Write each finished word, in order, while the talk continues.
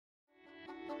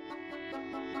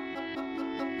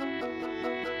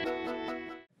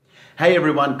Hey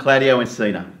everyone, Claudio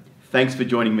Encina. Thanks for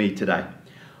joining me today.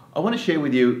 I want to share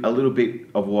with you a little bit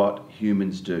of what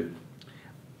humans do.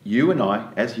 You and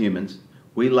I, as humans,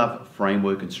 we love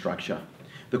framework and structure.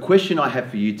 The question I have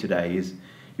for you today is,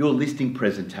 your listing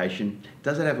presentation,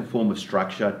 does it have a form of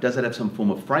structure? Does it have some form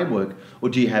of framework? Or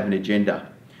do you have an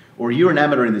agenda? Or you're an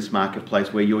amateur in this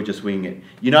marketplace where you're just winging it.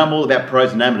 You know I'm all about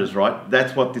pros and amateurs, right?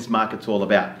 That's what this market's all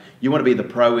about. You want to be the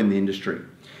pro in the industry.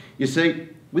 You see,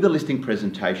 with a listing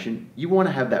presentation, you want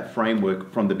to have that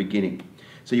framework from the beginning.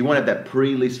 So you want to have that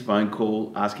pre-list phone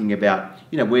call asking about,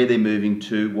 where they're moving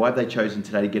to, why have they chosen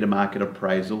today to get a market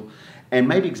appraisal, and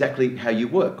maybe exactly how you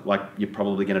work. Like you're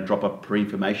probably going to drop a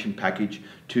pre-information package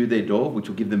to their door, which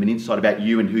will give them an insight about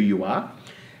you and who you are.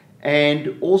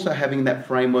 And also having that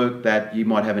framework that you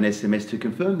might have an SMS to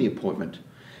confirm the appointment.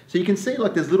 So you can see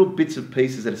like there's little bits of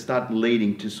pieces that start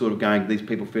leading to sort of going, these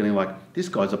people feeling like, this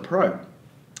guy's a pro.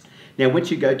 Now,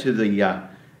 once you go to the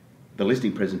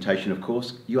listing presentation, of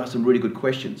course, you ask some really good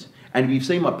questions. And if you've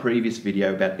seen my previous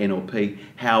video about NLP,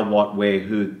 how, what, where,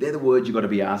 who, they're the words you've got to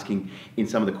be asking in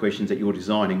some of the questions that you're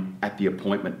designing at the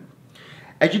appointment.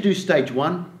 As you do stage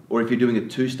one, or if you're doing a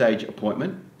two-stage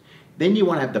appointment, then you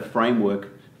want to have the framework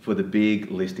for the big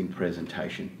listing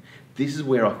presentation. This is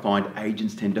where I find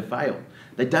agents tend to fail.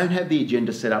 They don't have the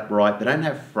agenda set up right, they don't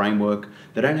have framework,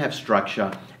 they don't have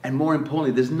structure, and more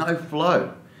importantly, there's no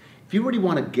flow. If you really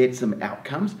want to get some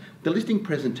outcomes, the listing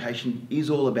presentation is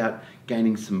all about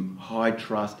gaining some high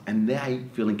trust and they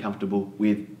feeling comfortable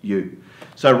with you.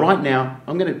 So right now,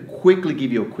 I'm going to quickly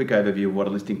give you a quick overview of what a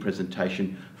listing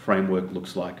presentation framework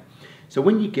looks like. So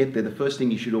when you get there, the first thing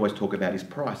you should always talk about is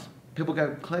price. People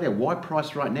go, Claudio, why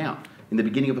price right now in the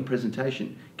beginning of a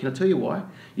presentation? Can I tell you why?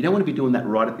 You don't want to be doing that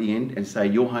right at the end and say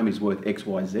your home is worth X,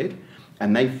 Y, Z,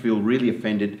 and they feel really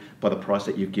offended by the price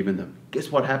that you've given them.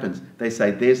 Guess what happens? They say,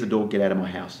 there's the door, get out of my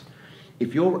house.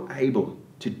 If you're able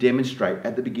to demonstrate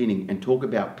at the beginning and talk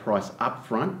about price up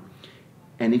front,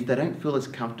 and if they don't feel as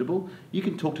comfortable, you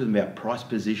can talk to them about price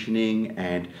positioning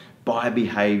and buyer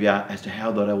behavior as to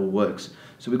how that all works.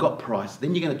 So we've got price.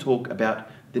 Then you're going to talk about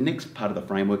the next part of the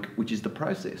framework, which is the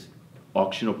process,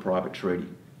 auction or private treaty,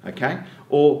 okay?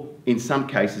 Or in some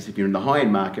cases, if you're in the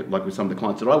high-end market, like with some of the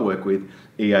clients that I work with,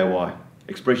 EOI,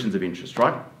 expressions of interest,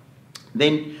 right?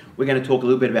 Then we're going to talk a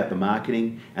little bit about the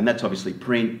marketing, and that's obviously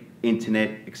print,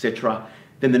 internet, etc.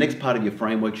 Then the next part of your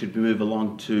framework should move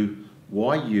along to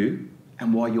why you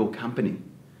and why your company.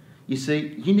 You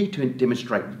see, you need to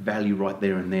demonstrate value right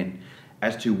there and then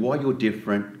as to why you're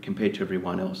different compared to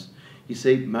everyone else. You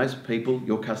see, most people,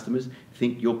 your customers,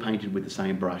 think you're painted with the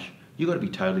same brush. You've got to be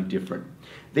totally different.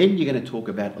 Then you're going to talk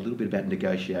about a little bit about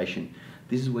negotiation.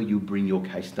 This is where you bring your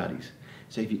case studies.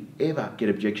 So if you ever get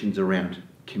objections around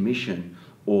commission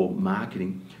or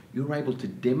marketing, you're able to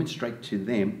demonstrate to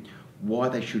them why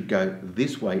they should go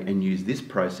this way and use this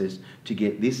process to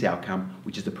get this outcome,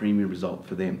 which is the premium result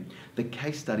for them. The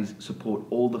case studies support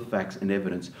all the facts and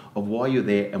evidence of why you're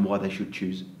there and why they should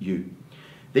choose you.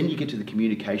 Then you get to the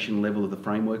communication level of the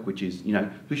framework, which is,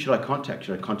 who should I contact?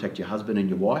 Should I contact your husband and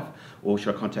your wife, or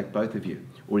should I contact both of you?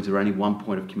 Or is there only one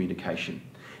point of communication?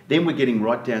 Then we're getting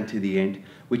right down to the end,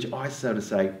 which I so to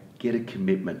say, get a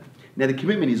commitment. Now the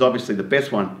commitment is obviously the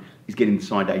best one, is getting the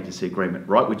signed agency agreement,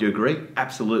 right? Would you agree?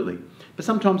 Absolutely. But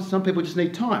sometimes some people just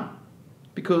need time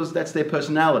because that's their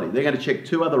personality. They're going to check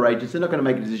two other agents, they're not going to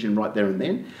make a decision right there and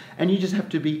then, and you just have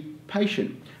to be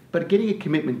patient. But getting a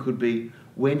commitment could be,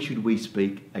 when should we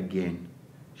speak again?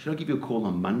 Should I give you a call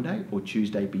on Monday or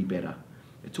Tuesday be better?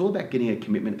 It's all about getting a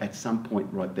commitment at some point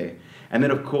right there. And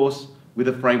then of course, with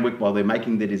a framework while they're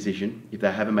making their decision, if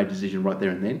they haven't made a decision right there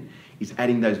and then, is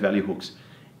adding those value hooks.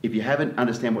 If you haven't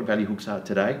understand what value hooks are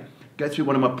today, go through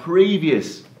one of my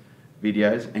previous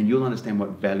videos and you'll understand what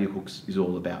value hooks is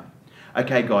all about.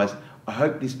 Okay guys, I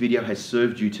hope this video has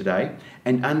served you today,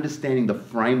 and understanding the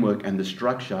framework and the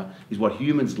structure is what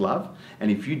humans love,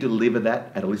 and if you deliver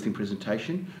that at a listing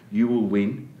presentation, you will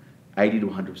win 80 to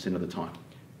 100% of the time.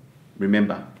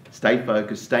 Remember, stay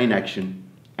focused, stay in action,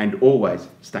 and always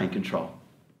stay in control.